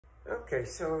Okay,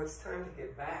 so it's time to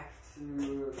get back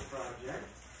to the project.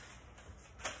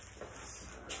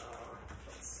 So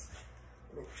let's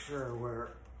make sure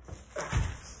we're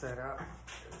set up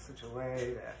in such a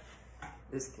way that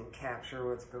this can capture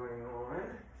what's going on.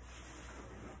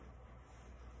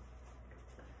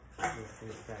 Get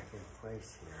things back in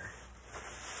place here.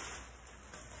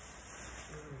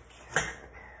 Okay.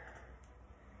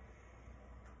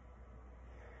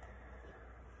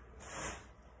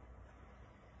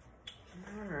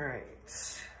 All right.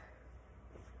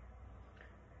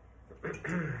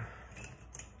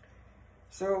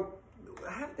 So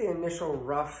I have the initial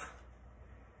rough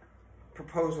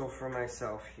proposal for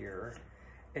myself here,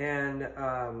 and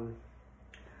I'm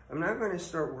now going to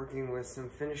start working with some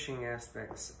finishing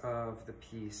aspects of the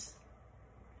piece.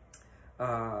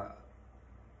 And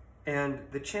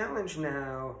the challenge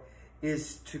now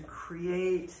is to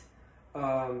create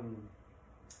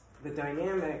the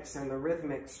dynamics and the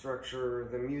rhythmic structure,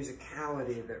 the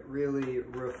musicality that really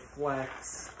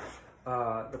reflects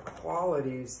the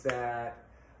qualities that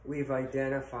we've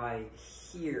identified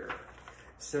here,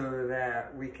 so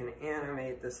that we can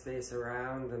animate the space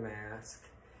around the mask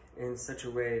in such a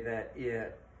way that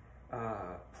it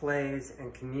plays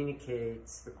and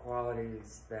communicates the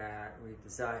qualities that we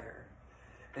desire.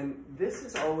 And this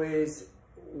is always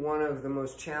one of the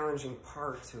most challenging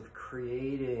parts of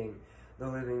creating the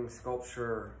living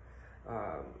sculpture,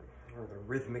 or the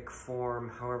rhythmic form,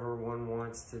 however one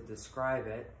wants to describe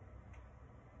it,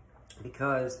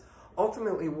 because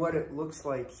ultimately what it looks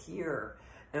like here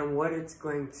and what it's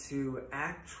going to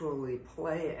actually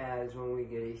play as when we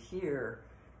get here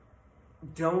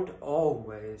don't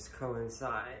always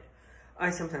coincide. I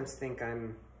sometimes think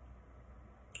I'm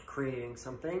creating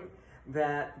something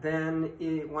that then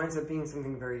it winds up being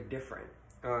something very different,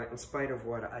 in spite of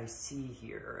what I see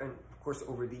here. And of course,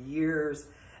 over the years,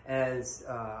 as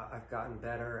I've gotten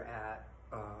better at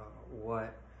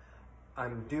what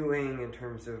I'm doing in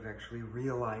terms of actually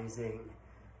realizing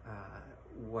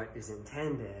what is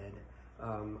intended,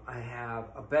 I have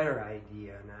a better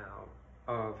idea now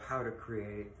of how to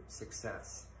create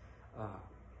success.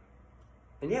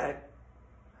 And yet,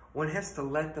 one has to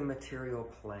let the material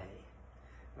play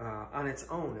on its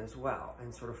own as well,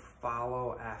 and sort of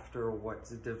follow after what's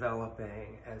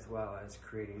developing, as well as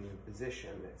creating the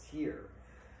position that's here.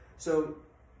 So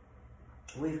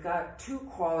we've got two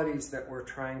qualities that we're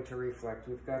trying to reflect.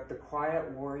 We've got the quiet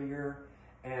warrior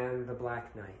and the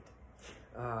black knight.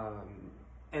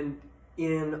 And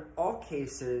in all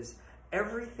cases,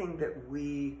 everything that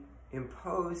we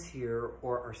impose here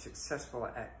or are successful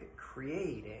at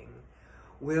creating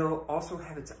will also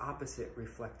have its opposite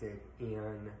reflected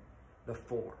in the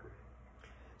form.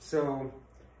 So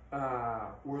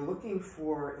we're looking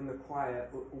for, in the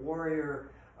quiet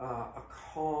warrior, a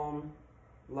calm,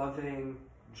 loving,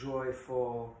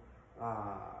 joyful,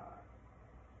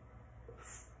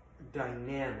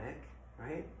 dynamic,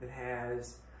 right? That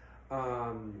has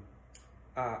a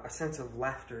sense of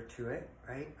laughter to it,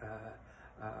 right?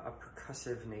 A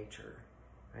percussive nature,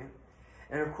 right?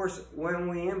 And of course, when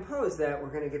we impose that, we're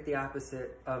going to get the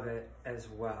opposite of it as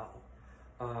well,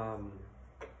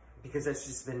 because that's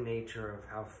just the nature of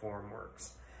how form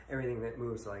works. Everything that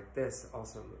moves like this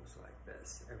also moves like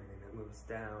this. Everything that moves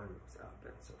down moves up,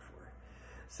 and so forth.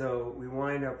 So we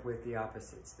wind up with the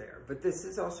opposites there. But this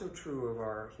is also true of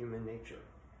our human nature.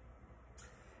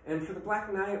 And for the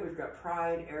Black Knight, we've got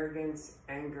pride, arrogance,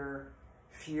 anger,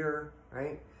 fear,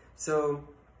 right? So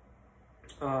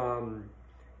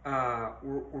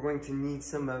we're going to need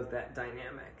some of that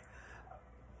dynamic.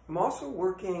 I'm also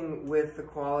working with the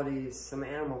qualities, some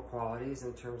animal qualities,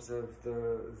 in terms of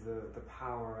the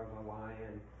power of a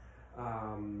lion,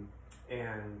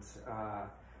 and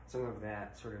some of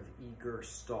that sort of eager,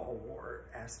 stalwart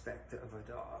aspect of a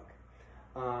dog,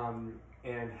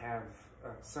 and have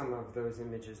some of those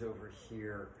images over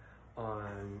here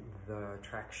on the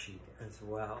track sheet as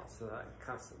well, so that I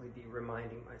constantly be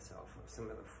reminding myself of some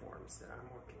of the forms that I'm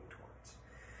working towards.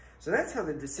 So that's how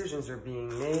the decisions are being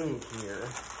made here.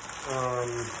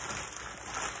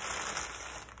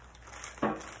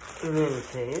 In any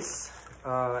case,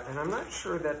 and I'm not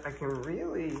sure that I can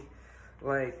really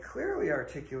clearly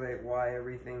articulate why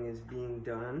everything is being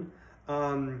done.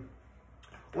 One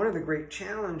of the great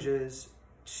challenges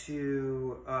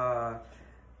to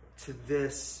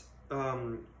this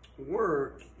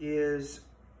work is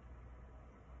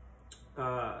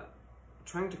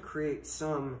trying to create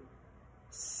some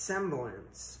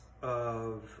semblance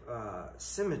of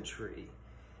symmetry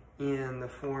in the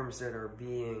forms that are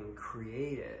being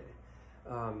created.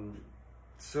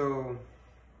 So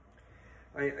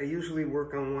I usually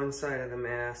work on one side of the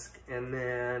mask and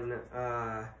then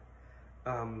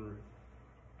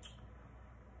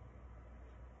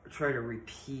try to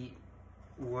repeat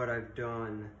what I've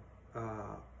done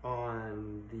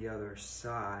on the other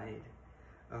side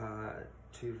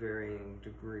to varying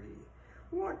degree.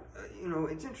 We want, you know,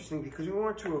 it's interesting because we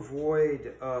want to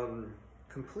avoid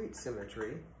complete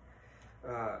symmetry.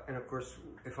 And of course,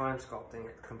 if I'm sculpting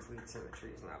it, complete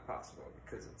symmetry is not possible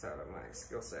because it's out of my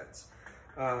skill sets.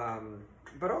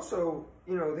 But also,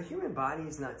 you know, the human body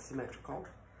is not symmetrical.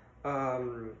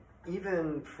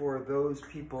 Even for those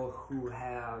people who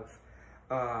have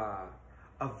a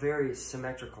very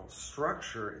symmetrical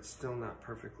structure, it's still not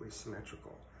perfectly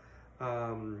symmetrical.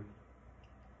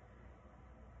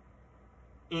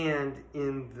 And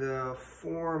in the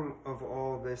form of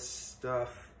all this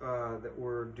stuff that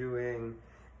we're doing,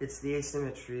 it's the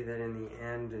asymmetry that in the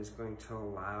end is going to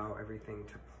allow everything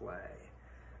to play.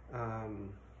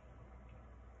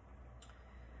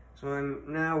 So I'm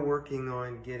now working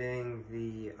on getting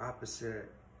the opposite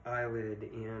eyelid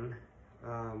in.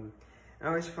 I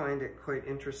always find it quite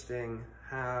interesting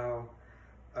how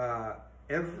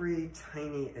every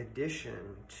tiny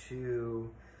addition to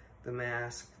the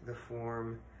mask, the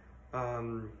form,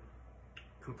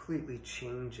 completely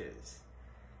changes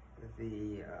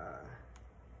the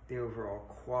overall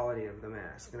quality of the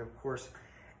mask. And of course,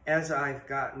 as I've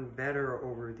gotten better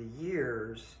over the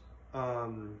years,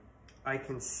 I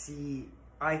can see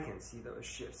those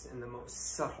shifts in the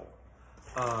most subtle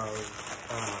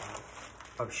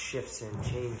of shifts and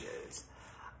changes.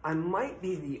 I might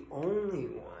be the only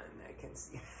one that can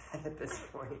see that at this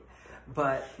point,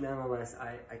 but nonetheless,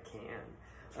 I can.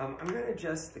 I'm going to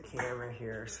adjust the camera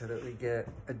here so that we get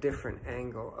a different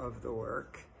angle of the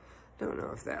work. Don't know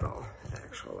if that'll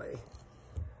actually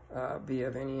be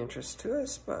of any interest to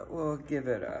us, but we'll give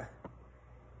it a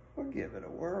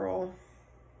whirl.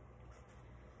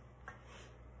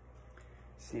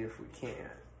 See if we can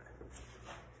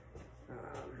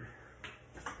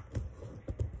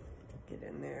get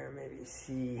in there, maybe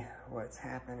see what's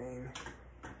happening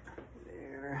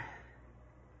there.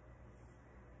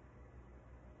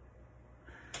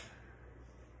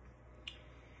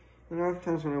 And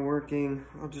oftentimes when I'm working,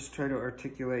 I'll just try to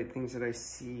articulate things that I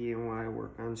see and why I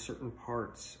work on certain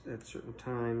parts at certain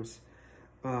times.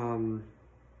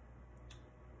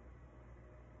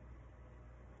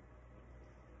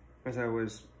 As I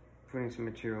was putting some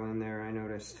material in there, I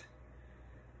noticed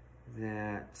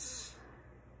that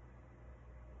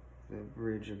the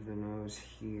bridge of the nose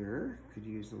here could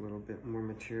use a little bit more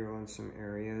material in some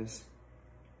areas.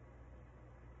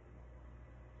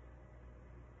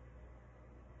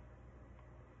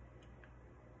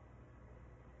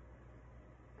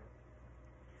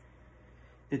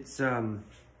 It's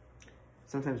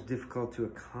sometimes difficult to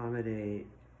accommodate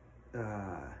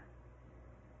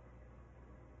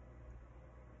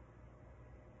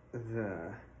the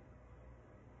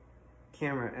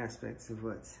camera aspects of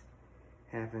what's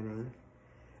happening,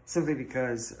 simply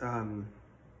because I'm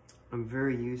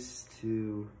very used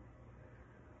to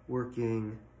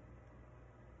working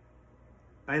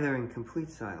either in complete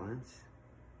silence,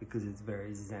 because it's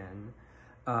very zen,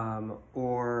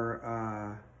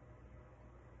 or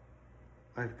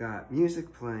I've got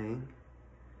music playing,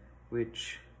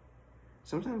 which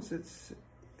sometimes it's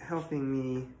helping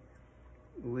me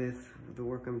with the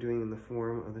work I'm doing in the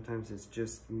form. Other times it's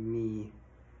just me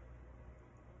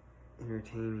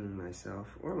entertaining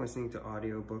myself, or listening to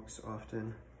audiobooks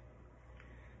often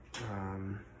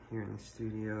here in the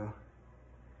studio.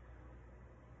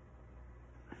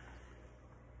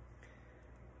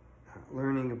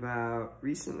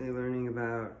 Recently learning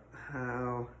about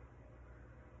how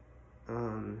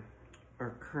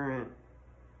our current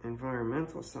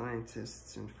environmental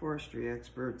scientists and forestry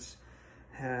experts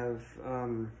have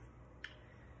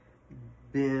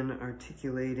been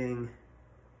articulating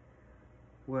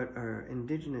what our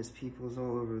indigenous peoples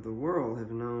all over the world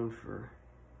have known for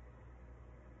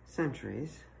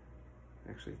centuries,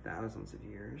 actually thousands of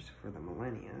years, for the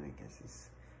millennia, I guess is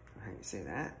how you say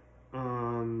that.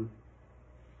 And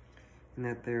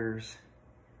that there's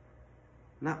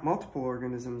not multiple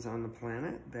organisms on the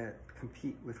planet that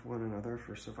compete with one another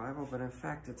for survival, but in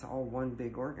fact it's all one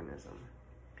big organism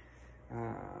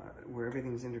where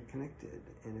everything's interconnected.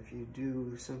 And if you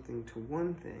do something to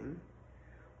one thing,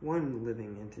 one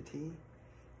living entity,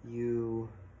 you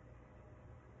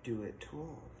do it to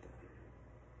all of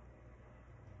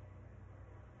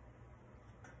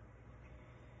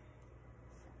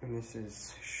them. And this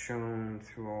is shown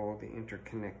through all the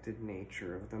interconnected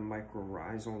nature of the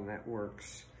mycorrhizal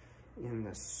networks in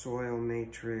the soil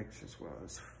matrix, as well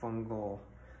as fungal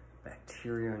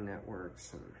bacteria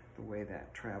networks and the way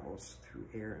that travels through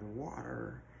air and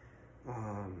water.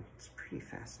 It's pretty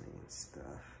fascinating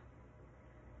stuff.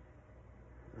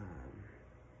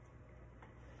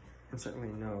 And certainly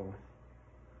no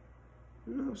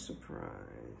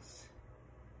surprise.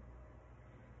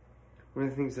 One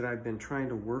of the things that I've been trying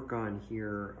to work on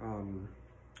here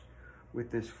with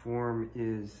this form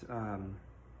is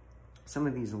some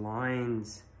of these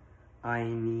lines I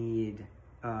need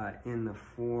in the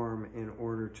form in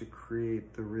order to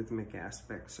create the rhythmic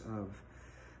aspects of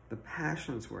the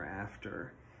passions we're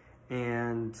after.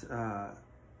 And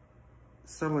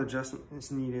subtle adjustment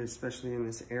is needed, especially in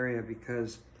this area,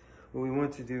 because what we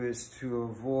want to do is to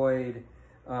avoid,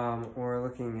 or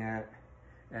looking at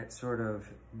sort of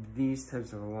these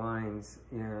types of lines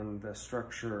in the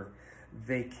structure,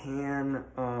 they can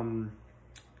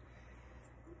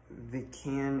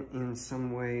in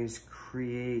some ways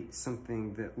create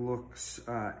something that looks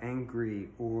angry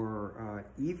or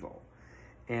evil.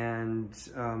 And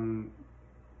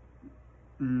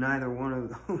neither one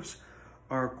of those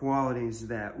are qualities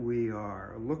that we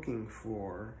are looking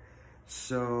for.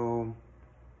 So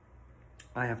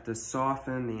I have to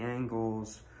soften the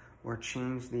angles or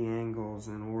change the angles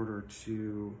in order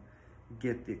to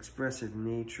get the expressive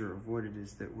nature of what it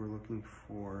is that we're looking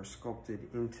for sculpted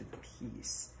into the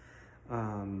piece.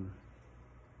 And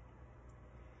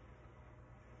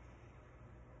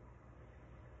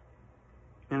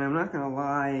I'm not gonna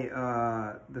lie,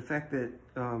 the fact that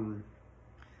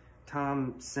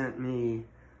Tom sent me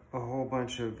a whole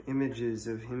bunch of images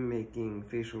of him making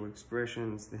facial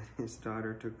expressions that his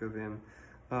daughter took of him.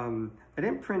 I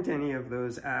didn't print any of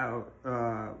those out,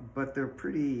 but they're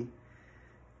pretty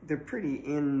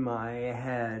in my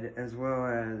head, as well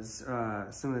as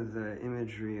some of the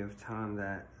imagery of Tom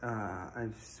that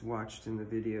I've watched in the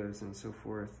videos and so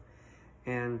forth.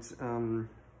 And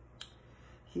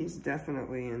he's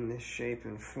definitely in this shape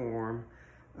and form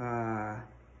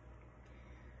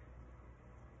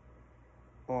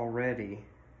already,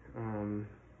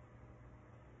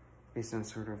 based on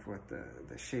sort of what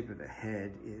the shape of the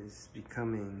head is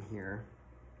becoming here.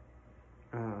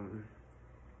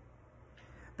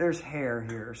 There's hair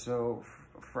here, so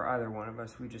for either one of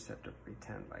us, we just have to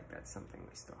pretend like that's something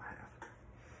we still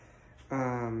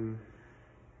have.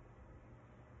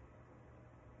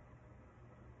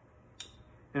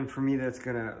 And for me, that's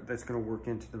gonna work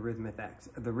into the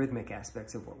rhythmic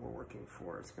aspects of what we're working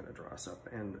for. It's gonna draw us up,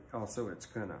 and also it's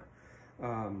gonna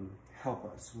help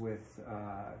us with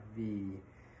the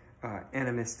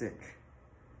animistic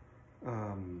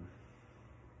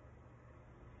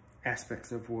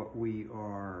aspects of what we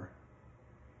are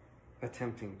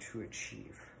attempting to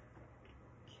achieve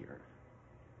here.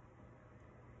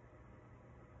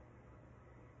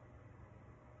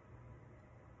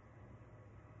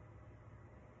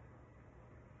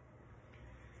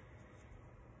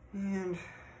 And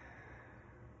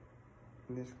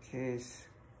in this case,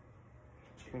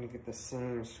 I'm going to get the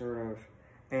same sort of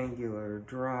angular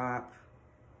drop.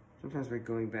 Sometimes by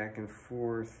going back and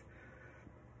forth,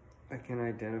 I can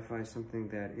identify something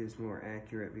that is more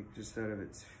accurate just out of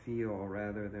its feel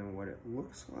rather than what it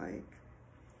looks like.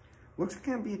 Looks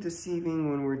can be deceiving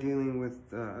when we're dealing with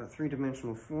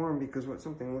three-dimensional form, because what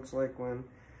something looks like when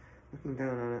looking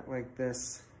down on it like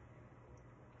this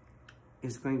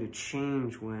is going to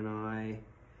change when I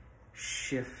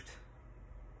shift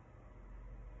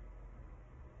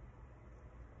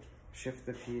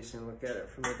the piece and look at it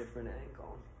from a different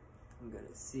angle. I'm going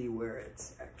to see where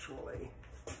it's actually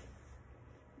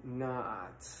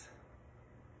not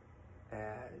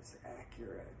as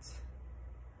accurate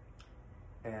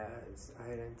as I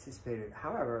had anticipated.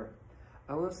 However,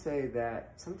 I will say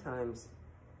that sometimes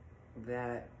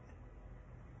that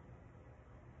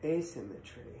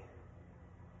asymmetry,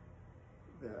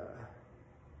 the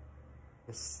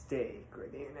mistake or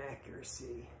the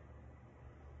inaccuracy,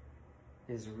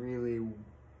 is really,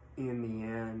 in the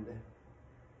end,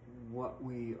 what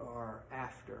we are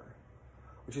after.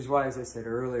 Which is why, as I said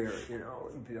earlier, you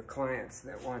know, the clients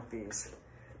that want these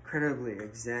incredibly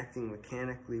exacting,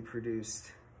 mechanically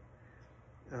produced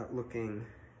looking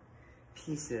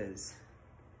pieces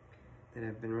that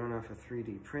have been run off a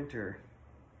 3D printer,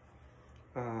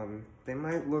 they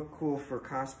might look cool for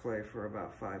cosplay for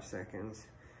about 5 seconds,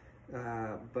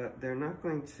 but they're not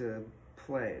going to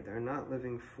play. They're not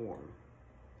living form.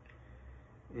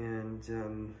 And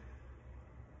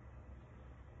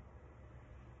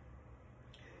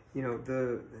you know,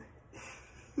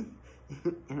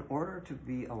 in order to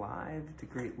be alive, to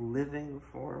create living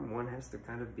form, one has to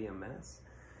kind of be a mess.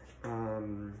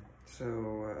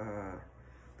 So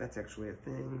that's actually a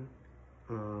thing.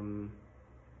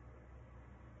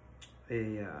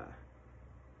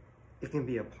 it can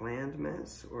be a planned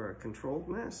mess or a controlled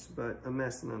mess, but a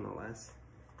mess nonetheless.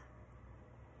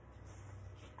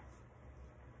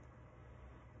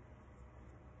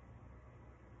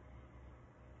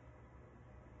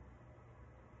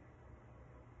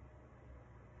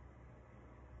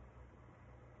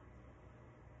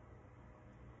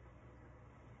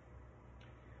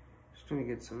 Just going to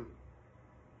get some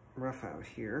rough out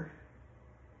here.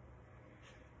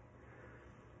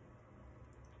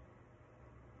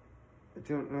 I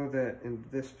don't know that in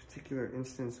this particular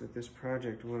instance with this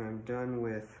project, when I'm done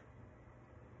with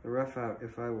the rough out,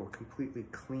 if I will completely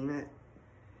clean it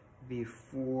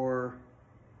before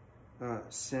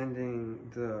sending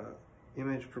the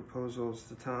image proposals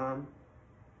to Tom.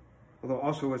 Although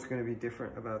also what's going to be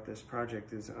different about this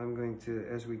project is I'm going to,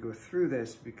 as we go through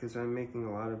this, because I'm making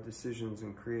a lot of decisions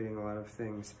and creating a lot of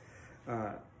things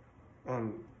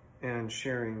and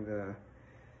sharing the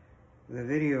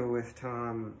video with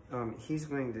Tom, he's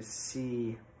going to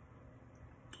see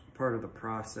part of the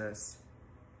process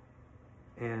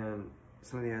and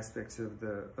some of the aspects of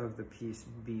the piece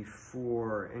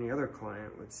before any other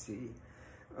client would see,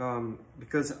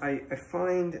 because I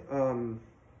find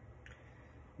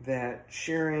that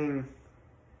sharing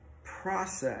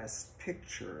process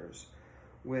pictures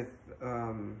with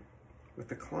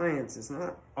the clients is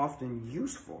not often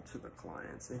useful to the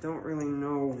clients. They don't really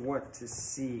know what to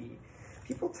see.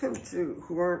 People tend to,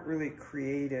 who aren't really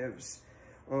creatives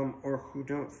or who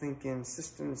don't think in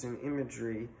systems and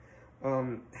imagery,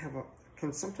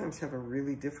 can sometimes have a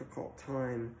really difficult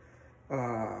time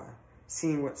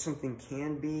seeing what something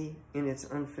can be in its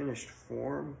unfinished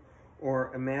form,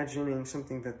 or imagining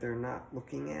something that they're not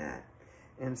looking at.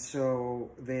 And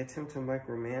so they attempt to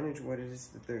micromanage what it is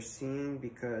that they're seeing,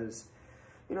 because,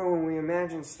 you know, when we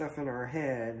imagine stuff in our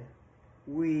head,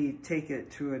 we take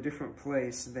it to a different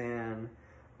place than,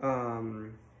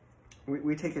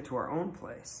 we take it to our own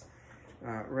place,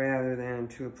 rather than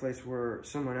to a place where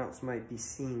someone else might be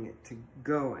seeing it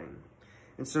going.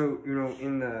 And so, you know,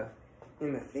 in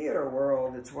the theater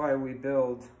world, it's why we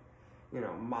build, you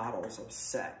know, models of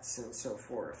sets and so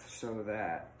forth, so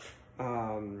that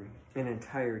an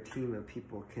entire team of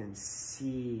people can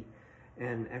see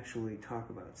and actually talk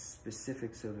about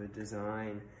specifics of a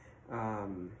design,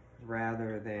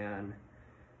 rather than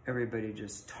everybody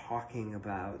just talking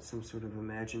about some sort of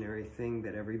imaginary thing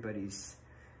that everybody's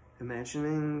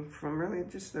imagining from really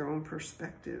just their own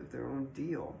perspective, their own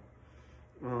deal.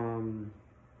 And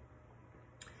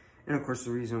of course,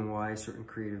 the reason why certain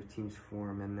creative teams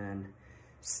form and then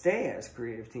stay as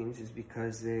creative teams is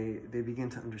because they begin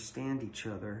to understand each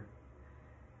other,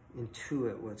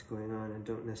 intuit what's going on, and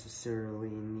don't necessarily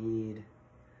need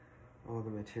all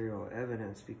the material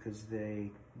evidence, because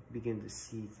they begin to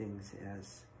see things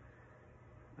as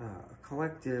a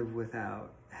collective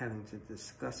without having to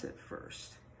discuss it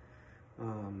first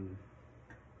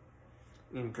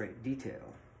in great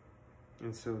detail.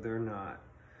 And so they're not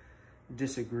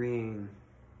disagreeing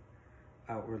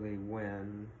outwardly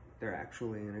when they're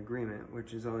actually in agreement,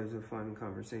 which is always a fun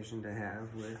conversation to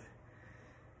have with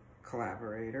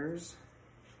collaborators.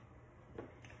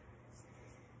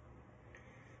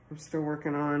 I'm still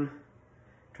working on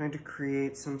trying to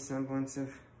create some semblance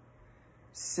of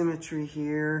symmetry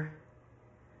here.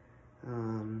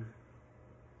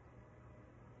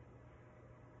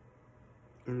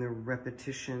 In the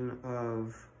repetition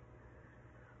of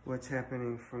what's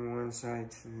happening from one side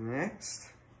to the next.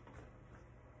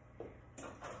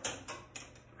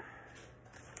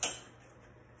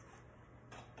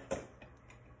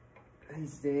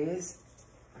 These days,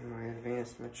 in my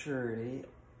advanced maturity,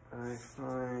 I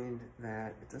find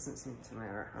that it doesn't seem to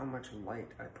matter how much light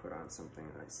I put on something,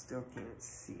 I still can't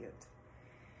see it.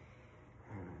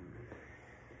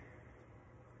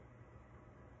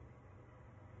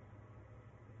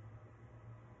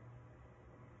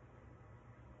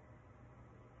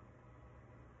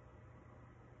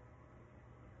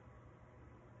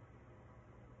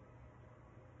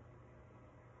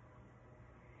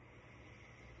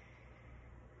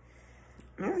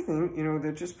 Another thing, you know,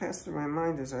 that just passed through my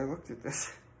mind as I looked at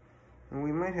this, and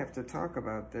we might have to talk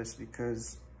about this,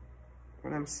 because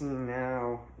what I'm seeing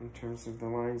now in terms of the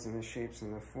lines and the shapes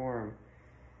and the form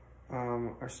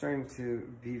are starting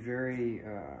to be very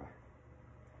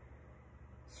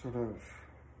sort of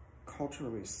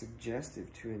culturally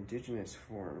suggestive to indigenous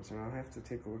forms, and I'll have to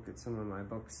take a look at some of my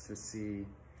books to see,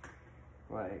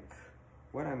 like,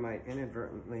 what I might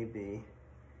inadvertently be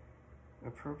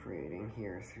appropriating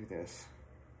here through this.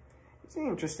 The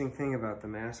interesting thing about the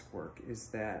mask work is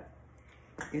that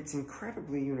it's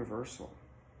incredibly universal,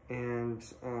 and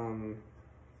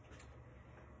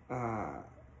I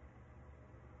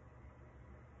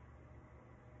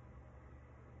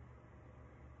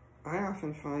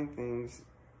often find things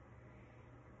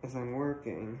as I'm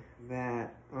working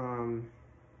that are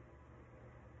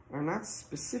not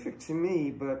specific to me,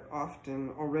 but often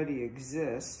already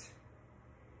exist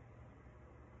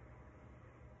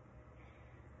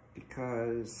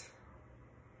because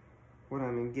what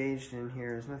I'm engaged in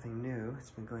here is nothing new.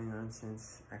 It's been going on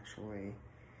since, actually,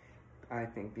 I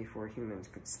think before humans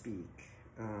could speak.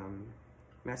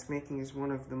 Mask making is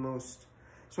one of the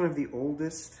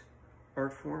oldest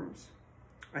art forms,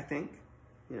 I think.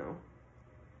 You know,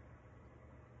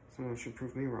 someone should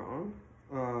prove me wrong.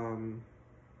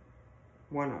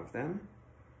 One of them,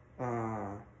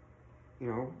 you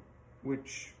know,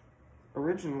 which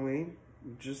originally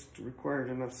just required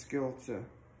enough skill to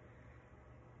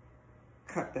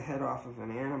cut the head off of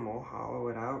an animal, hollow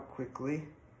it out quickly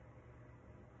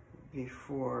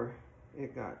before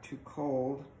it got too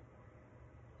cold,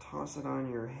 toss it on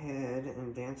your head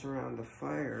and dance around the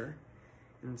fire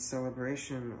in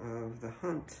celebration of the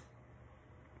hunt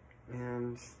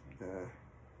and the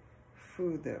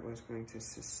food that was going to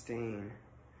sustain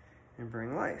and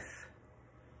bring life.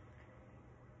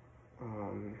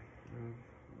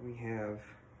 We have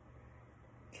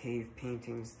cave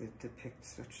paintings that depict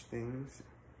such things,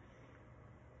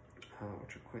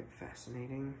 which are quite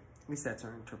fascinating. At least that's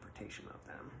our interpretation of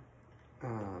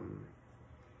them.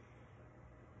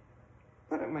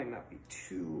 But it might not be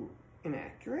too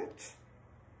inaccurate.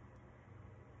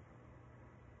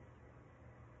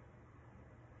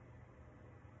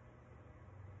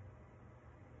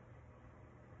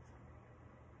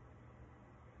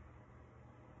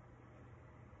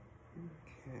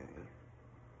 Okay.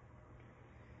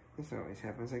 This always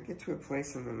happens. I get to a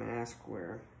place in the mask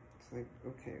where it's like,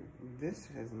 okay, this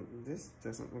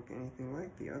doesn't look anything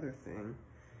like the other thing.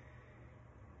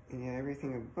 And yet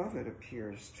everything above it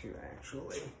appears to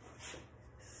actually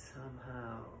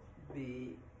somehow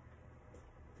be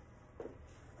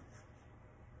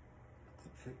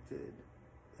depicted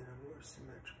in a more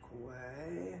symmetrical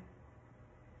way.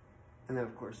 And then,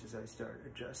 of course, as I start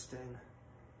adjusting,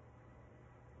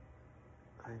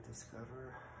 I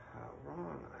discover how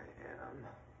wrong I am.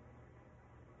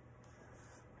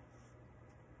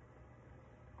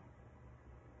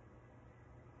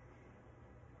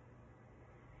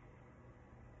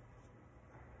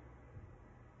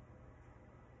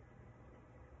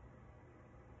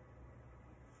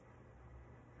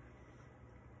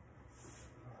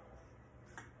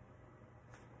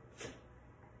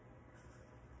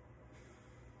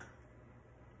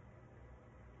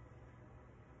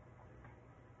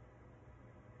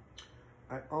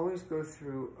 I always go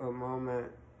through a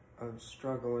moment of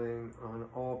struggling on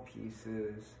all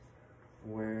pieces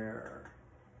where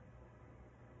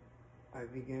I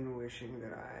begin wishing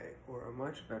that I were a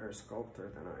much better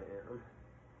sculptor than I am.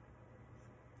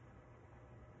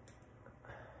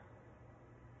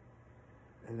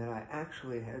 And that I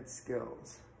actually had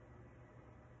skills.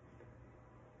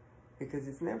 Because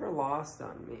it's never lost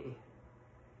on me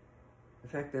the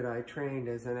fact that I trained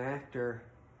as an actor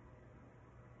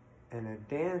and a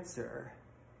dancer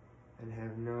and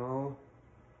have no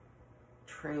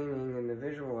training in the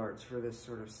visual arts for this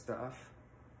sort of stuff,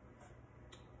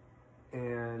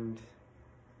 and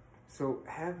so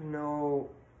have no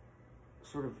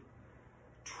sort of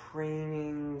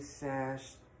training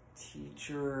 /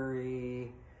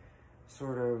 teachery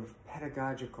sort of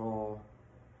pedagogical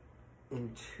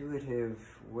intuitive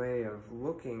way of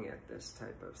looking at this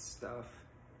type of stuff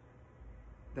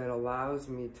that allows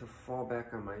me to fall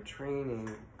back on my training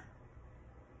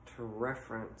to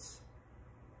reference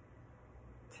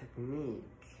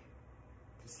technique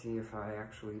to see if I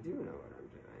actually do know what I'm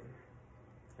doing.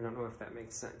 I don't know if that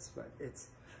makes sense, but it's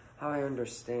how I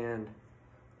understand,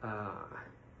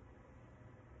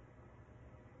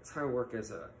 it's how I work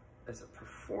as a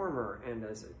performer and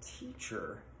as a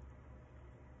teacher.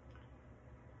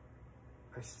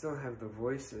 I still have the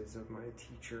voices of my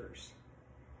teachers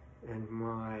and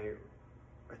my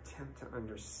attempt to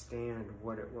understand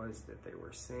what it was that they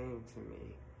were saying to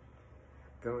me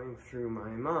going through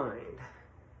my mind.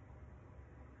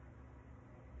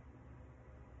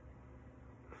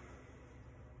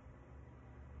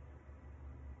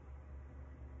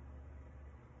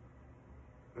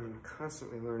 I'm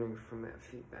constantly learning from that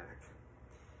feedback.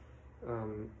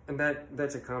 And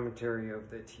that's a commentary of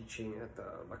the teaching at the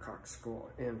Lecoq School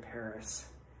in Paris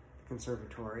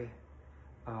Conservatory,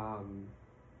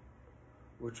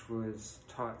 which was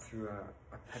taught through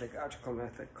a pedagogical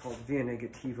method called via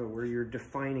negativa, where you're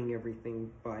defining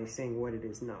everything by saying what it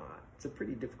is not. It's a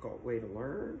pretty difficult way to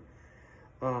learn,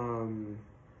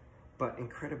 but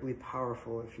incredibly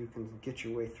powerful if you can get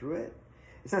your way through it.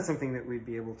 It's not something that we'd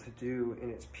be able to do in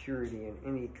its purity in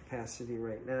any capacity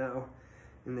right now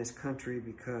in this country,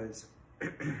 because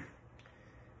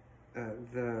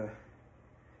the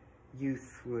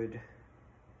youth would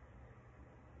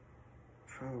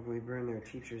probably burn their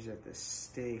teachers at the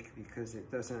stake, because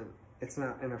it's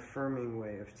not an affirming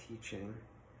way of teaching.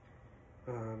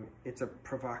 It's a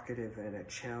provocative and a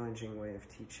challenging way of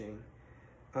teaching.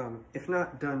 If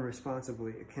not done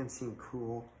responsibly, it can seem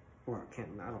cruel, or it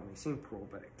can not only seem cruel,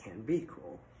 but it can be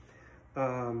cruel.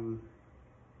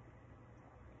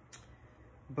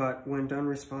 But when done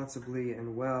responsibly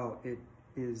and well, it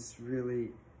is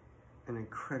really an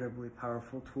incredibly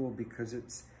powerful tool, because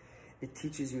it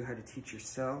teaches you how to teach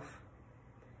yourself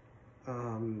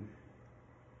for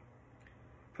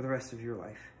the rest of your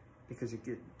life, because it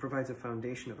provides a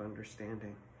foundation of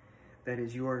understanding that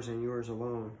is yours and yours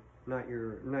alone, not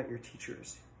your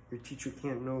teacher's. Your teacher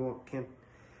can't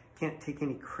take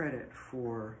any credit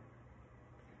for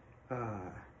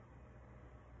the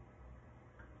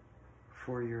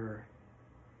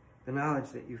knowledge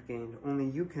that you've gained. Only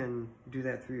you can do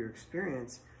that through your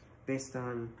experience, based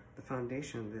on the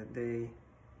foundation that they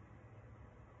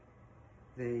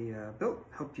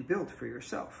helped you build for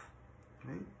yourself.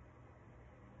 Right?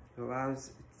 It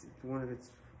allows, one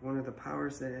of the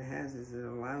powers that it has is it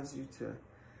allows you to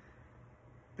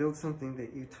build something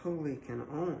that you totally can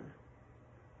own.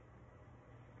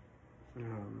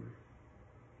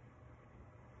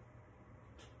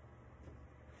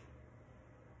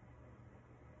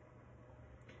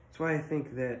 That's why I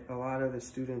think that a lot of the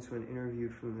students, when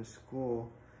interviewed from the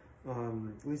school,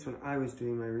 at least when I was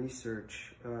doing my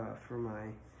research for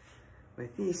my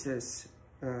thesis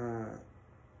all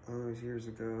those years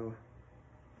ago,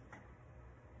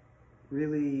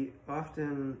 really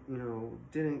often,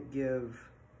 didn't give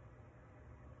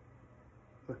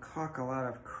Lecoq a lot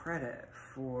of credit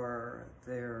for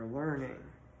their learning.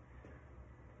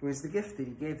 It was the gift that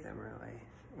he gave them, really.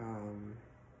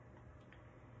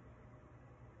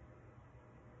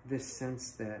 This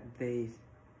sense that they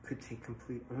could take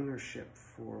complete ownership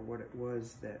for what it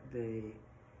was that they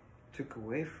took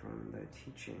away from the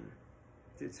teaching.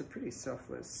 It's a pretty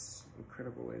selfless,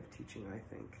 incredible way of teaching, I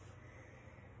think.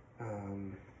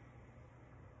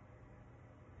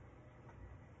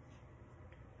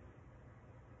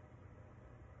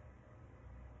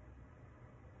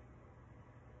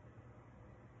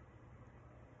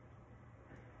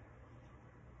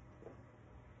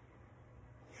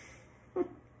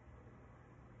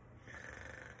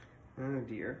 Oh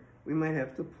dear. We might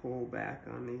have to pull back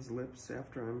on these lips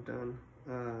after I'm done,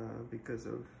 because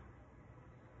of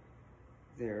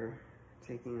their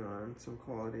taking on some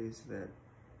qualities that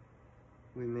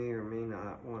we may or may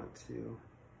not want to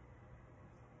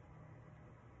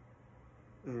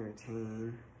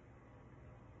entertain.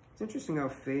 It's interesting how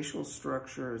facial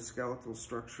structure, skeletal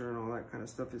structure, and all that kind of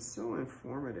stuff is so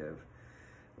informative.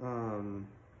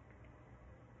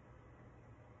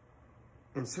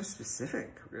 And so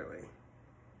specific, really.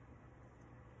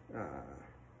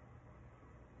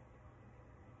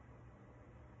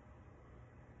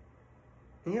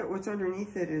 And yet what's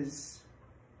underneath it is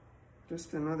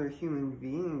just another human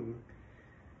being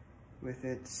with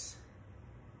its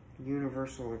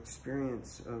universal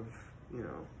experience of,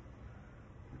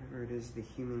 whatever it is the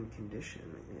human condition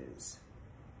is.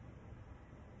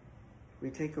 We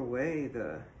take away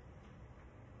the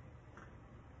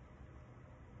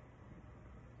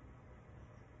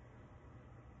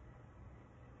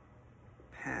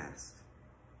past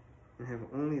and have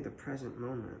only the present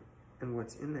moment and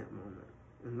what's in that moment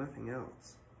and nothing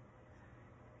else.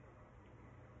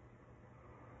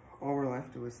 All we're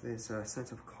left with is a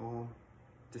sense of calm,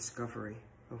 discovery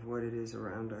of what it is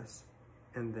around us,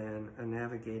 and then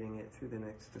navigating it through the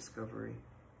next discovery.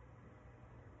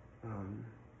 And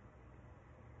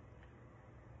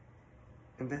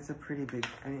that's a pretty big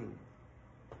thing.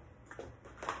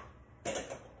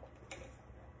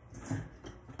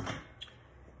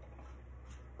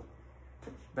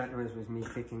 That noise was me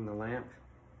kicking the lamp,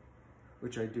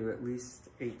 which I do at least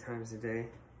 8 times a day.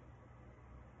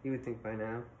 You would think by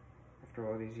now, after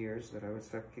all these years, that I would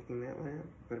stop kicking that lamp,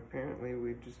 but apparently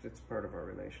it's part of our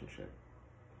relationship.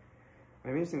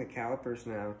 I'm using the calipers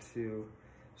now to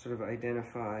sort of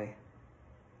identify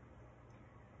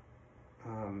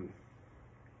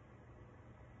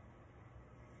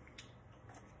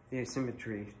the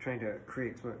asymmetry, trying to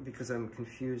create, because I'm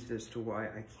confused as to why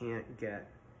I can't get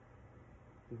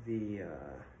the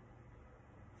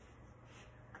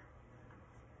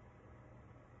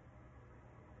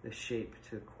shape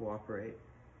to cooperate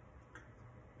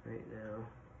right now.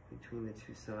 between the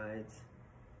two sides.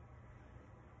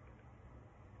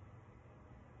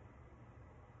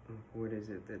 What is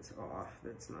it that's off,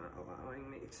 that's not allowing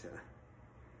me to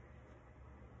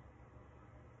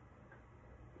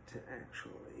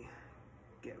actually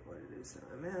get what it is that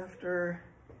I'm after?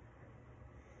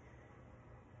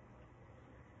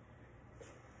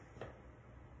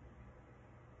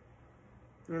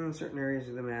 And in certain areas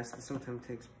of the mask, it sometimes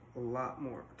takes a lot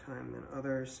more time than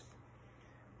others.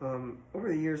 Over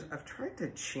the years, I've tried to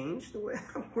change the way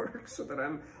I work so that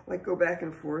I'm like go back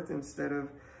and forth instead of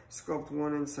sculpt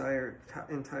one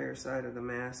entire side of the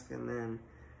mask and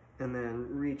then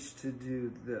reach to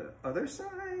do the other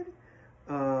side.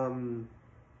 And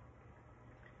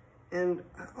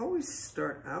I always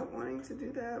start out wanting to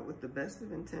do that with the best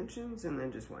of intentions and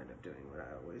then just wind up doing what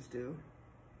I always do.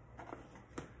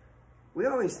 We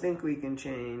always think we can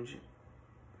change.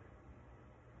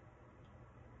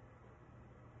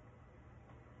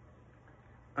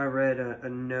 I read a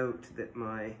note that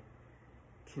my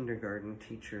kindergarten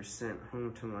teacher sent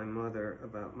home to my mother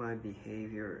about my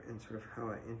behavior and sort of how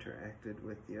I interacted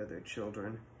with the other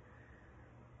children.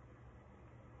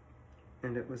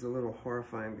 And it was a little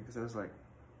horrifying because I was like,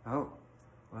 oh,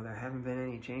 well, there haven't been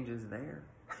any changes there.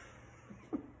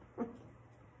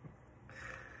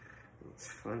 It's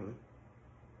funny.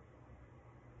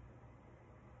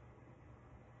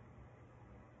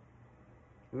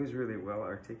 It was really well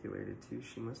articulated too.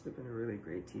 She must have been a really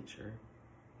great teacher.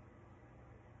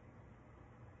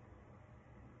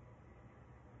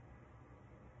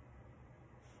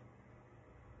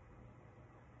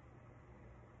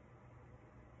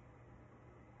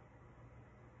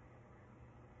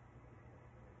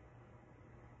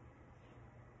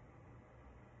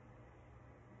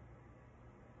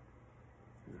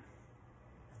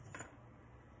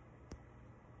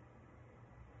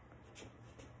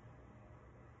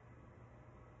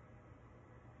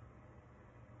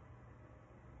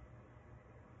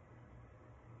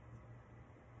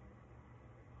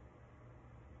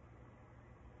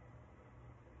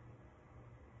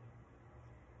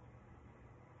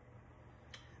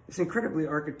 This incredibly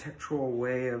architectural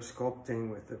way of sculpting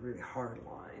with the really hard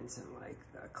lines and like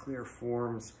the clear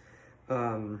forms.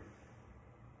 I've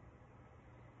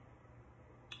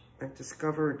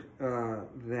discovered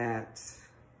that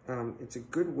it's a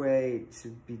good way to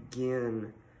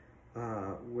begin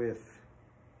with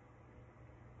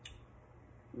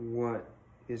what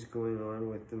is going on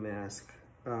with the mask.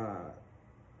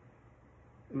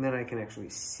 And then I can actually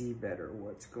see better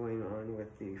what's going on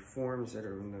with the forms that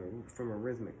are from a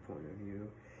rhythmic point of view.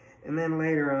 And then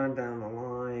later on down the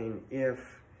line,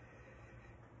 if,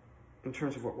 in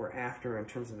terms of what we're after, in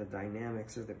terms of the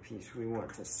dynamics of the piece, we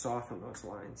want to soften those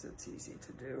lines, it's easy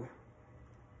to do.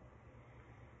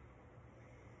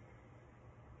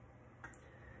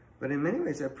 But in many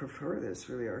ways, I prefer this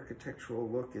really architectural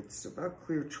look. It's about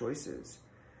clear choices.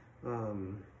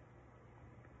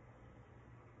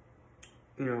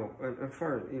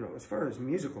 As far as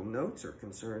musical notes are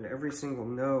concerned, every single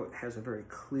note has a very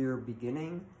clear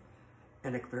beginning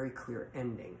and a very clear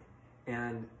ending.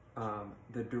 And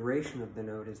the duration of the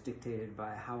note is dictated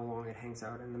by how long it hangs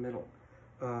out in the middle.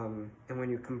 And when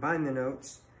you combine the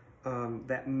notes,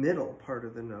 that middle part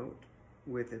of the note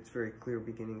with its very clear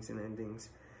beginnings and endings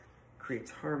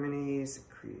creates harmonies,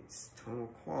 creates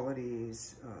tonal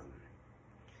qualities,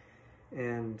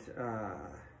 and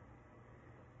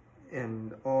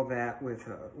all that with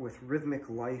rhythmic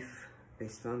life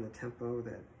based on the tempo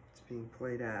that it's being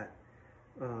played at.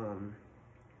 And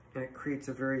it creates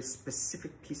a very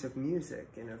specific piece of music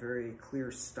in a very clear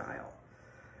style.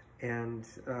 And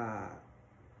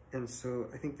so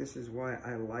I think this is why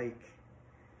I like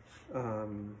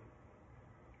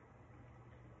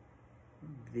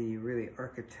the really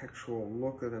architectural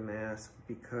look of the mask,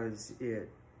 because the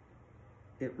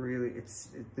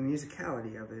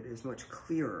musicality of it is much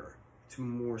clearer. It's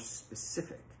more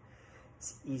specific.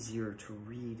 It's easier to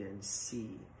read and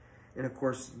see. And of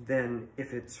course, then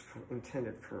if it's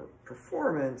intended for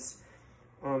performance,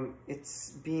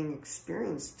 it's being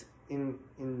experienced in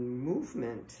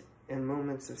movement and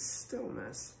moments of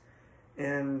stillness.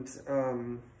 And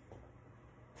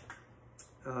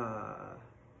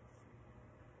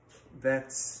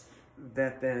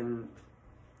that then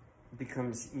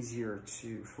becomes easier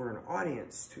for an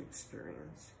audience to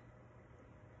experience.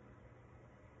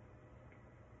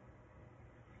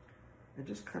 I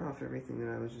just cut off everything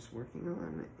that I was just working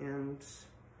on and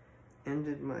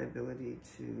ended my ability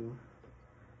to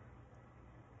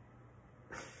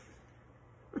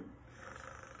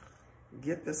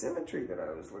get the symmetry that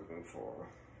I was looking for.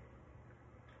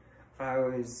 I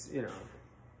was,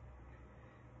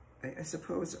 I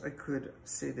suppose I could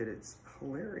say that it's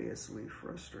hilariously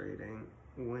frustrating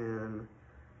when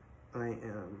I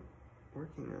am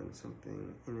working on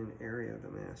something in an area of the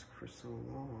mask for so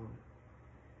long,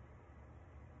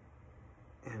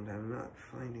 and I'm not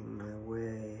finding my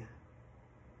way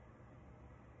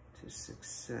to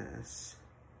success.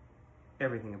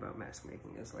 Everything about mask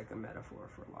making is like a metaphor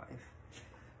for life.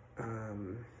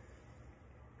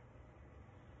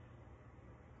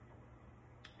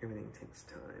 Everything takes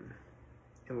time.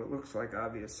 And what looks like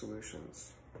obvious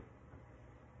solutions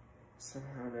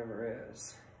somehow never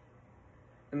is.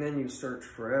 And then you search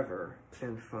forever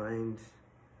and find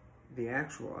the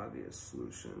actual obvious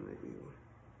solution that you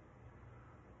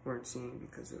weren't seeing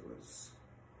because it was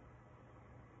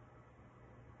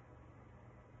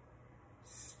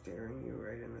staring you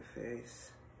right in the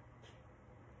face.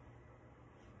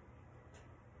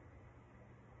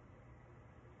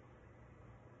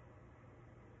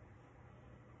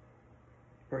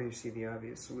 Or you see the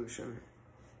obvious solution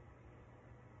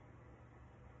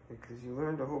because you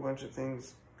learned a whole bunch of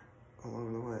things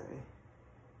along the way.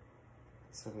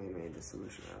 Suddenly made the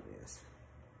solution obvious.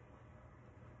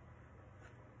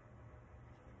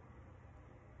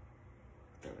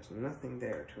 There was nothing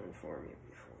there to inform you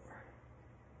before.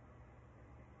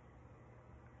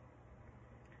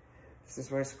 This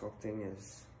is why sculpting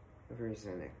is a very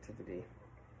Zen activity.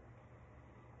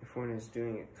 If one is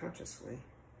doing it consciously,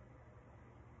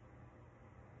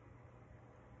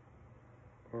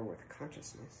 or with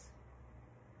consciousness,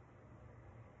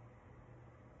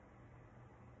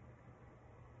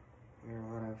 there are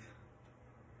a lot of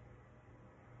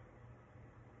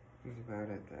things about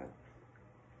it that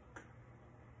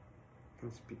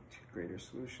can speak to greater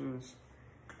solutions.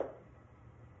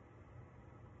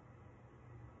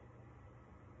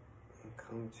 And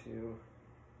come to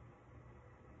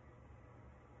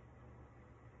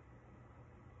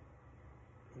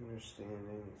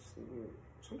understandings that you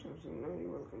sometimes didn't know you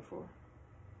were looking for.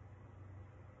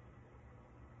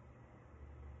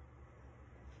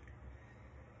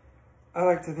 I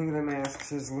like to think of the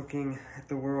masks as looking at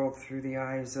the world through the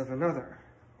eyes of another,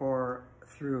 or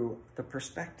through the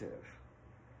perspective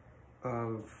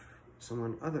of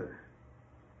someone other.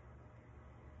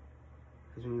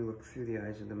 Because when you look through the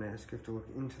eyes of the mask, you have to look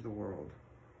into the world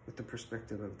with the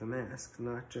perspective of the mask,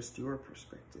 not just your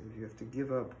perspective. You have to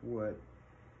give up what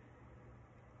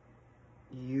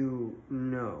you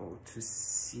know to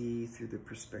see through the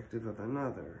perspective of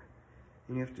another.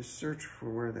 And you have to search for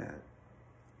where that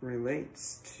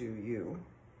relates to you,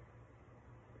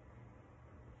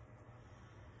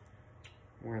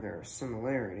 where there are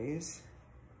similarities,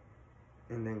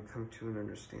 and then come to an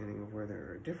understanding of where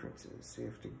there are differences. So you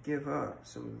have to give up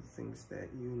some of the things that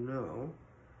you know,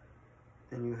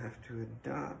 and you have to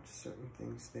adopt certain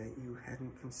things that you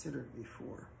hadn't considered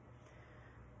before.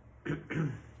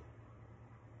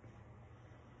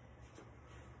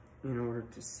 In order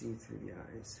to see through the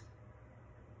eyes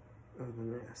of the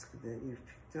mask that you've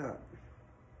picked up.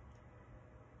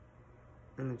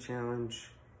 And the challenge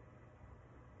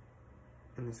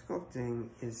in the sculpting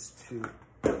is to,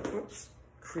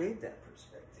 create that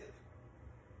perspective.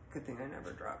 Good thing I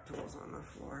never dropped tools on the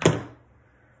floor.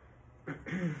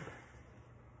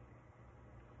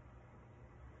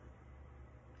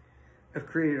 I've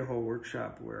created a whole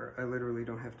workshop where I literally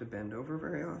don't have to bend over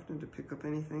very often to pick up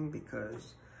anything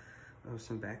because of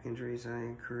some back injuries I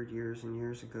incurred years and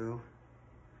years ago.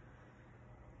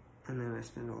 And then I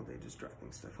spend all day just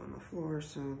dropping stuff on the floor,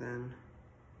 so then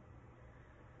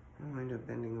I wind up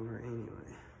bending over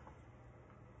anyway.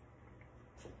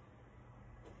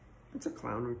 It's a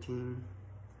clown routine.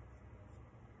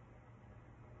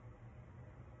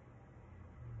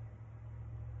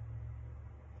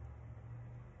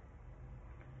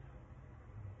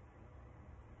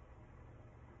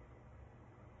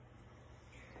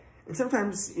 And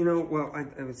sometimes, you know, well,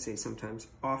 I would say sometimes,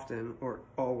 often, or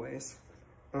always,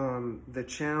 the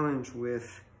challenge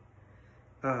with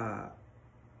the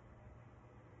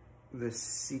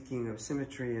seeking of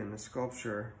symmetry in the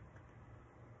sculpture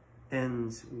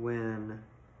ends when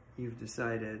you've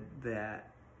decided that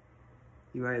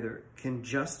you either can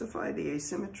justify the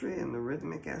asymmetry and the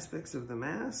rhythmic aspects of the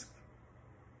mask.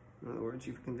 In other words,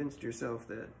 you've convinced yourself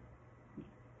that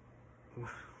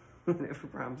whatever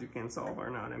problems you can solve are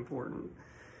not important.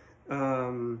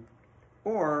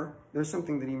 Or there's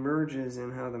something that emerges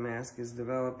in how the mask is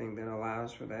developing that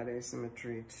allows for that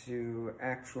asymmetry to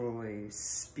actually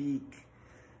speak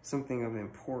something of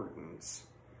importance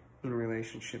in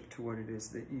relationship to what it is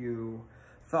that you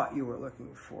thought you were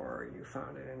looking for. You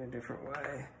found it in a different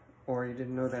way, or you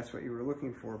didn't know that's what you were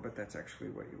looking for, but that's actually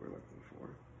what you were looking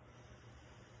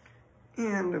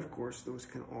And of course, those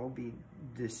can all be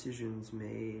decisions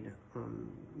made,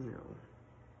 you know,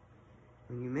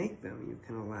 when you make them, you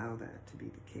can allow that to be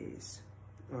the case,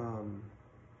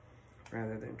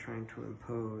 rather than trying to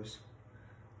impose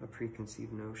a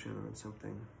preconceived notion on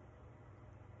something.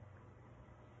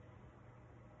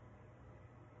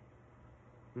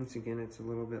 Once again, it's a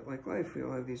little bit like life. We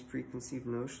all have these preconceived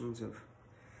notions of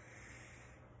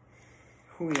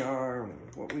who we are,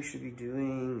 and what we should be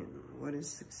doing, and what is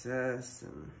success,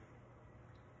 and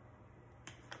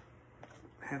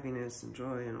happiness, and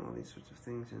joy, and all these sorts of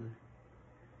things. And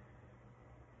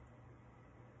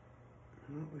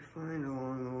what we find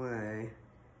along the way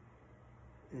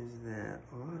is that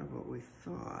a lot of what we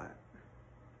thought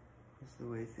is the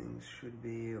way things should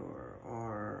be or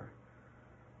are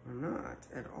not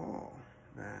at all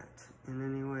that in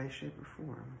any way, shape, or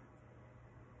form.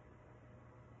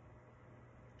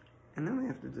 And then we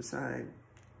have to decide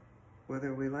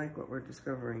whether we like what we're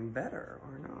discovering better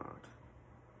or not.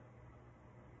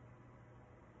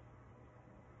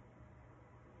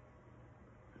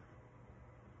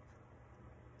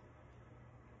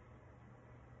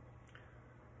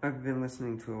 I've been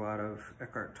listening to a lot of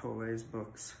Eckhart Tolle's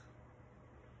books.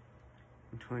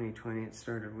 In 2020, it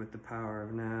started with The Power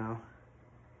of Now,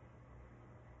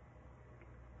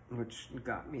 which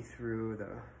got me through the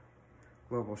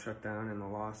global shutdown and the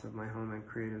loss of my home and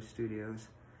creative studios.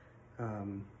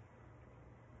 And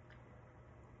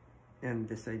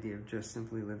this idea of just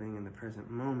simply living in the present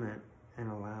moment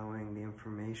and allowing the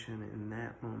information in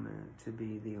that moment to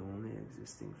be the only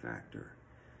existing factor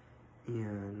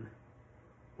in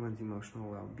one's emotional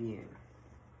well-being.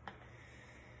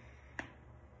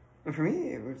 And for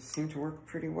me, it would seem to work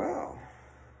pretty well.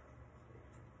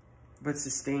 But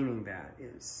sustaining that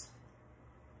is,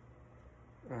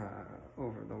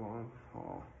 over the long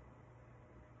haul,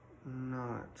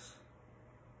 not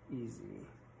easy.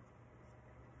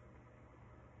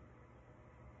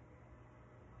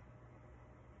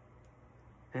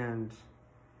 And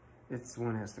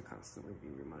one has to constantly be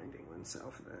reminding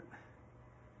oneself that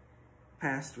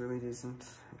past really isn't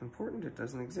important, it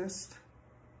doesn't exist.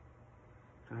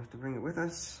 Don't have to bring it with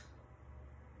us.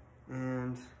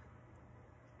 And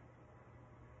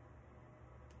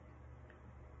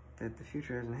that the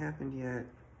future hasn't happened yet,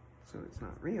 so it's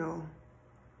not real,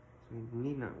 so we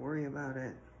need not worry about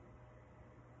it.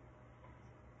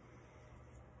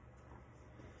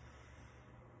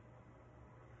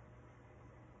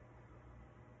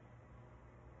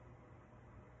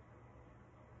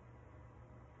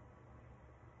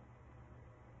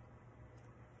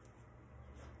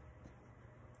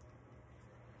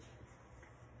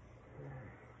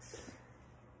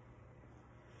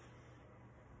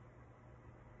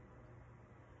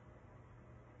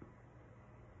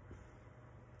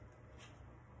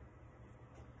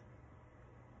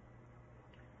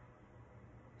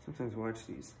 Sometimes watch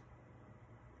these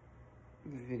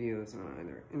videos on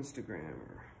either Instagram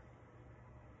or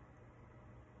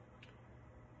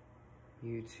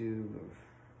YouTube of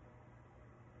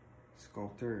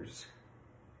sculptors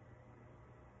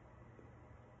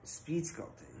speed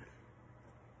sculpting,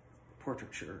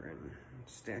 portraiture and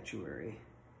statuary,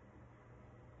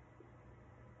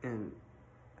 and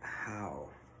how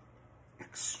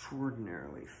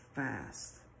extraordinarily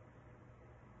fast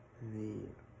the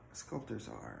sculptors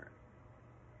are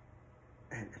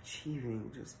at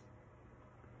achieving just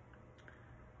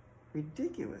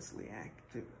ridiculously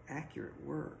accurate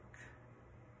work.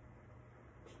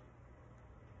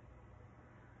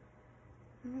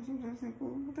 And I sometimes think,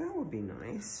 well, that would be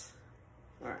nice.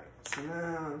 Alright, so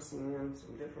now I'm seeing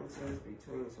some differences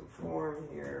between some form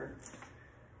here.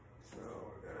 So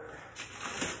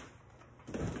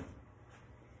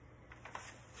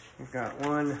we've got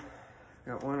one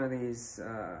of these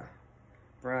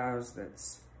brows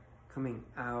that's coming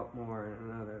out more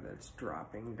and another that's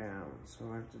dropping down. So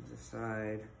I have to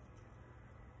decide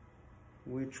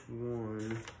which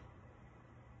one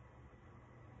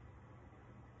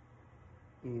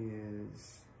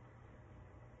is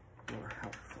more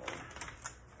helpful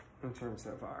in terms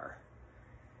of our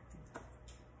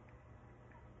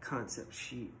concept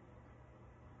sheet.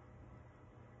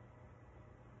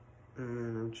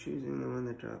 And I'm choosing the one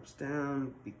that drops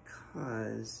down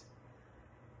because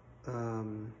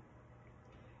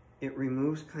it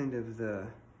removes kind of the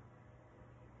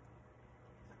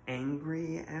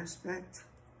angry aspect,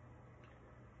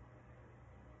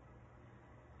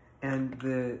 and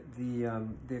the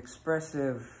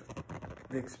expressive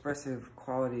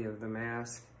quality of the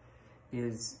mask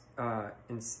is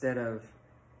instead of,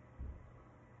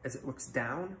 as it looks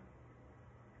down,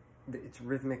 its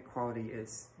rhythmic quality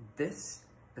is this,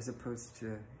 as opposed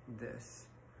to this,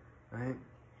 right?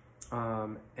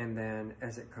 And then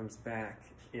as it comes back,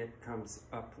 it comes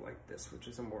up like this, which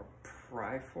is a more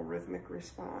prideful rhythmic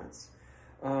response.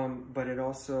 But it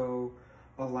also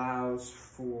allows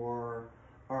for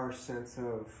our sense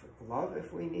of love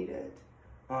if we need it.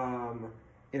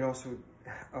 It also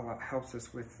helps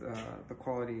us with the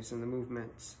qualities and the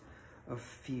movements of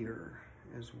fear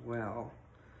as well,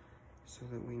 so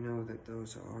that we know that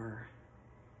those are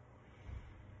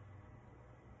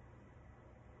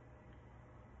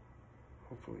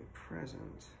hopefully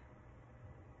present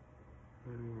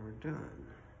when we're done.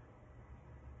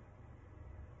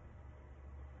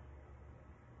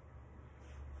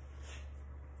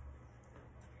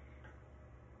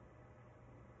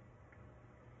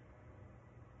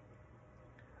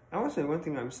 I will say one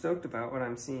thing I'm stoked about what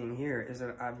I'm seeing here is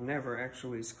that I've never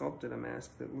actually sculpted a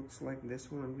mask that looks like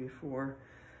this one before.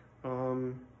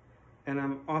 And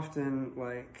I'm often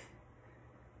like,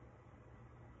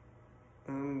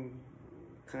 I'm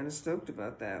kind of stoked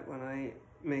about that when I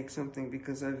make something,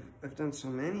 because I've done so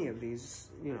many of these,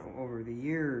 you know, over the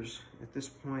years. At this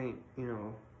point, you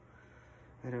know,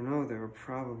 I don't know, there have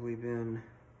probably been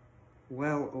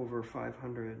well over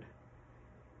 500,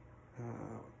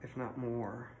 if not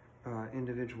more,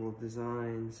 individual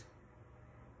designs,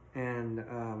 and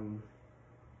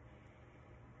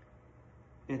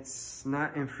it's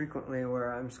not infrequently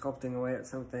where I'm sculpting away at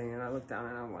something and I look down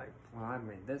and I'm like, well, I've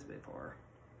made this before.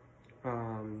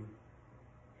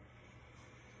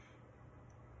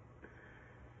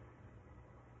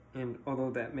 And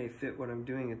although that may fit what I'm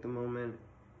doing at the moment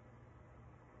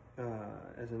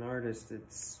as an artist,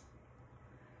 it's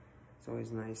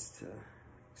always nice to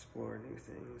explore new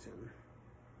things and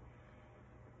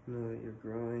know that you're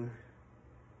growing.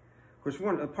 Of course,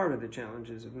 a part of the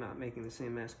challenges of not making the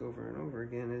same mask over and over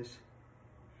again is,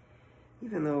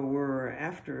 even though we're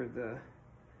after the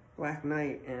Black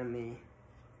Knight and the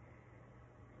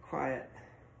Quiet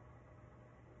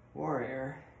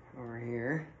Warrior over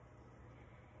here,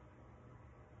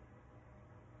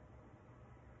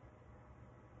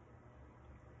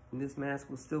 this mask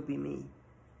will still be me.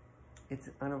 It's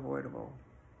unavoidable.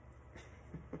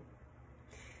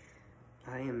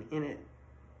 I am in it.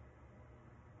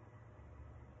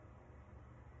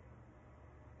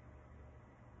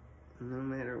 No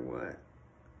matter what.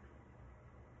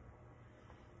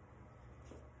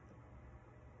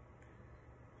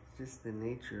 It's just the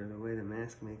nature of the way the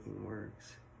mask making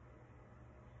works.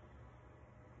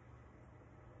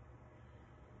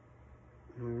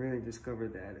 And we really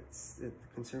discovered that. It's at the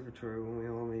conservatory when we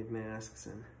all made masks,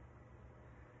 and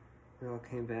we all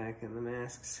came back, and the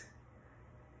masks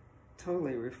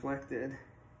totally reflected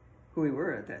who we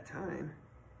were at that time.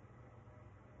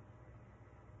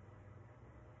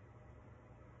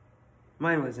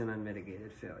 Mine was an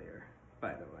unmitigated failure,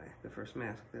 by the way, the first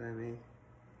mask that I made.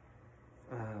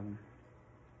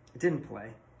 It didn't play.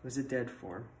 It was a dead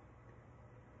form.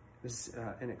 It was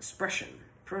an expression,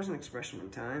 frozen expression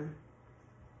in time.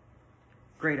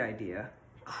 Great idea,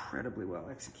 incredibly well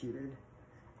executed,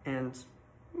 and,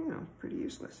 you know, pretty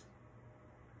useless.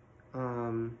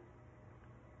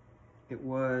 It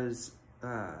was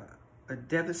a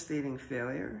devastating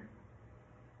failure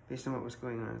based on what was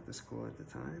going on at the school at the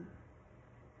time.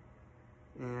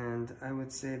 And I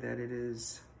would say that it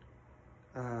is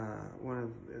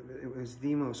it was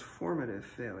the most formative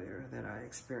failure that I've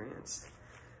experienced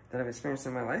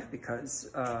in my life, because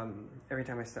every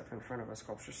time I step in front of a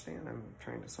sculpture stand, I'm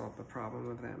trying to solve the problem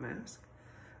of that mask.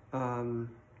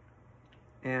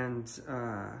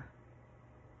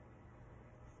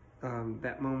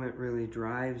 That moment really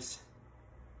drives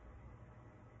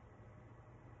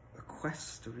a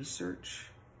quest, a research,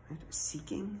 right? A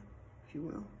seeking, if you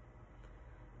will.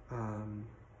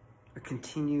 A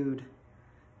continued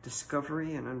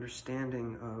discovery and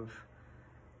understanding of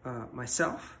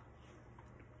myself,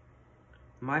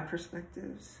 my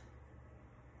perspectives,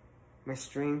 my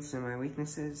strengths and my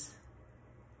weaknesses.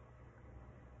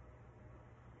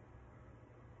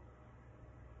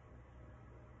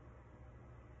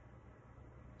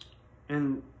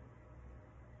 And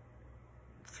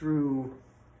through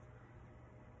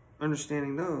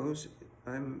understanding those,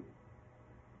 I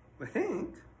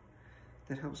think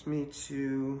that helps me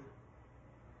to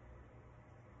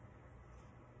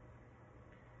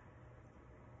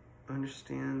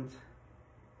understand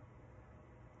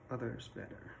others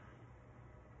better.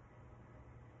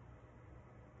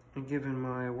 And given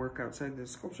my work outside the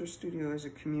sculpture studio as a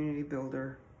community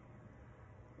builder,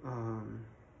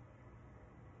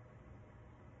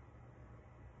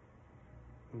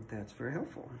 that's very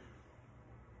helpful.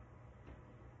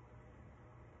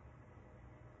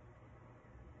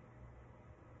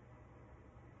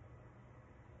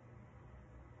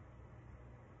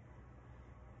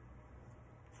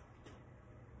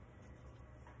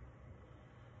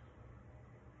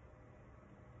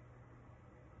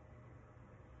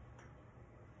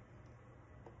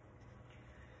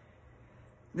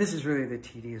 This is really the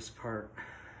tedious part,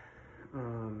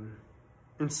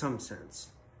 in some sense.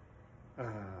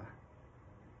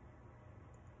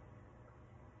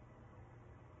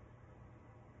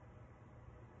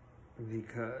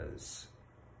 Because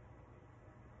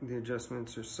the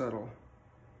adjustments are subtle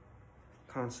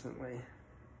constantly,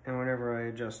 and whenever I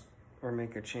adjust or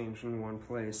make a change in one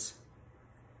place,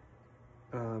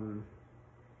 I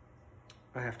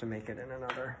have to make it in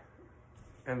another,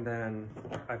 and then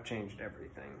I've changed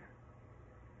everything.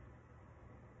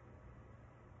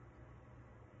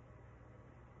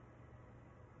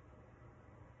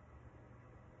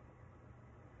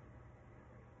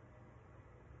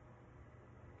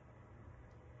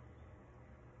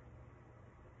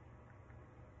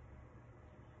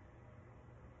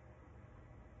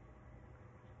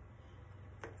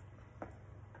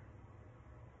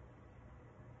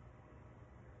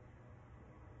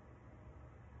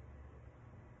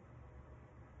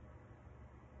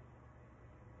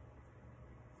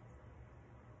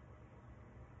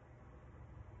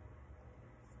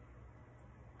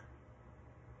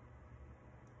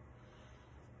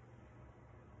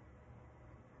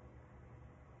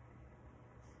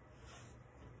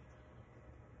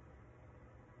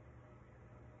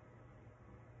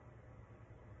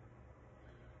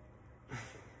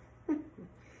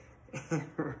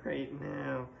 Right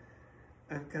now,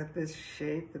 I've got this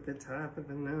shape at the top of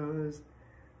the nose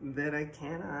that I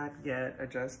cannot get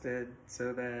adjusted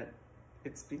so that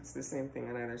it speaks the same thing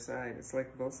on either side. It's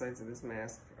like both sides of this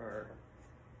mask are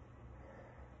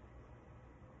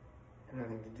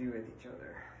nothing to do with each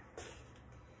other.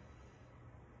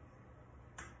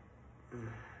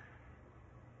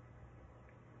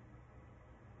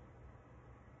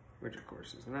 Which of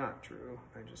course is not true.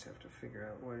 I just have to figure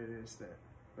out what it is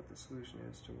what the solution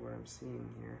is to what I'm seeing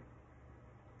here.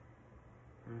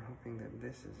 I'm hoping that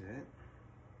this is it.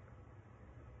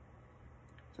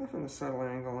 So from a subtle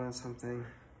angle on something,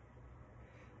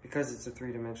 because it's a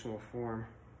three-dimensional form.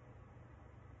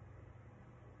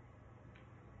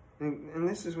 And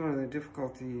this is one of the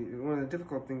difficult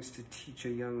things to teach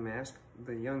the young mask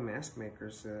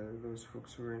makers, those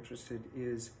folks who are interested,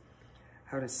 is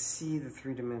how to see the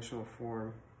three-dimensional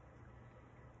form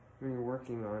when you're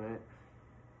working on it.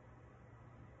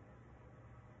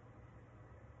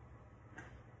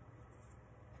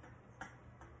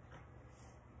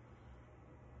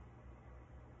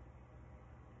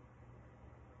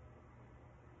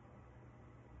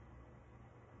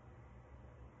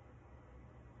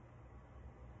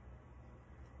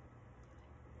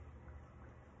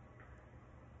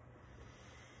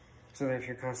 So that if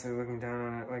you're constantly looking down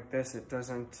on it like this, it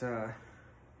doesn't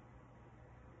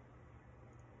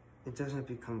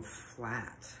become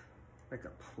flat, like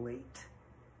a plate.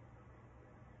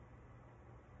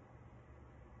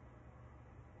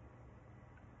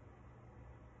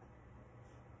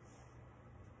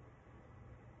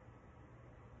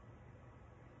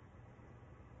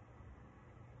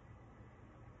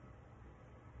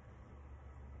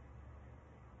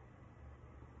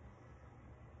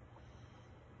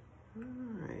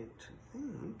 Alright, I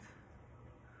think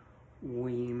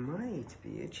we might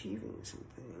be achieving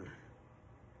something.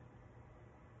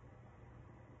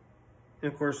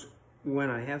 And of course, when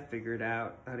I have figured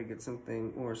out how to get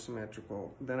something more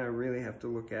symmetrical, then I really have to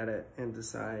look at it and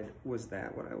decide, was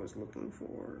that what I was looking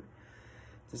for?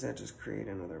 Does that just create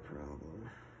another problem?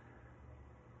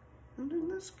 And in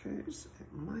this case,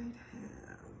 it might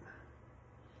have.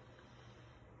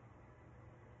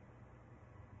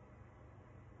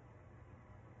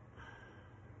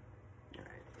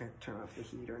 I turn off the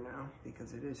heater now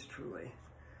because it is truly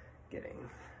getting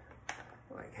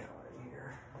like hell in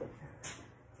here. Okay.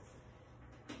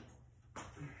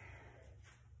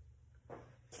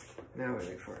 Now we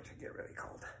wait for it to get really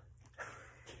cold.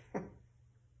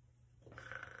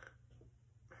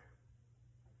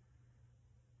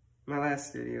 My last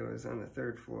studio was on the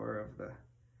 3rd floor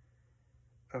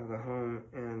of the home,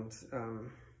 and it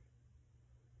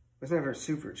was never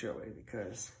super chilly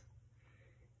because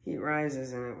heat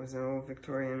rises, and it was an old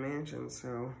Victorian mansion,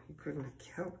 so you couldn't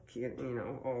help get,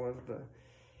 all of the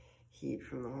heat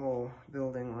from the whole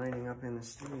building lining up in the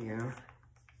studio.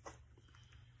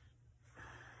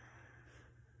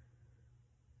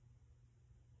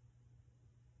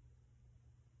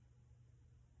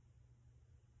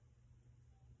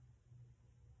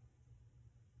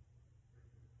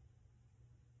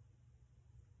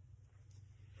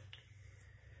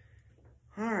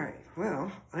 Alright,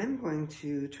 well, I'm going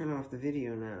to turn off the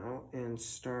video now and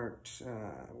start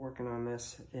working on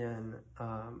this in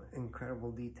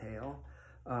incredible detail,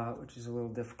 which is a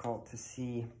little difficult to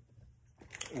see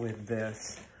with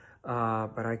this.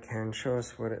 but I can show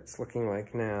us what it's looking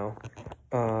like now.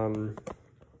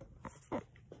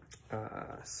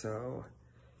 So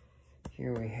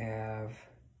here we have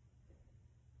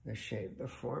the shape, the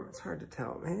form. It's hard to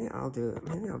tell. Maybe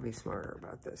I'll be smarter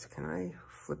about this. Can I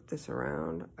flip this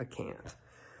around? I can't.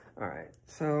 All right,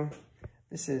 so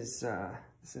this is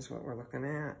what we're looking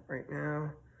at right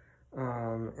now.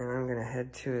 And I'm gonna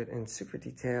head to it in super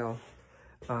detail.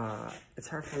 It's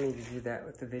hard for me to do that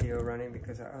with the video running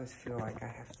because I always feel like I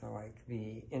have to like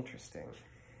be interesting.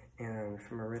 And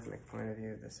from a rhythmic point of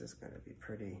view, this is gonna be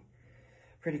pretty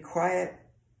quiet,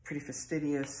 pretty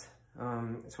fastidious.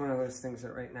 It's one of those things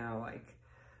that right now, like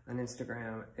on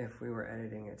Instagram, if we were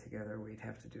editing it together, we'd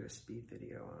have to do a speed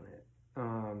video on it.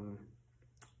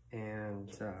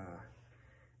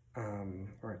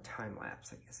 Or a time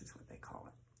lapse, I guess is what they call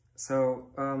it. So,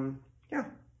 yeah.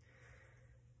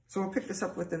 So we'll pick this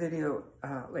up with the video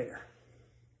later.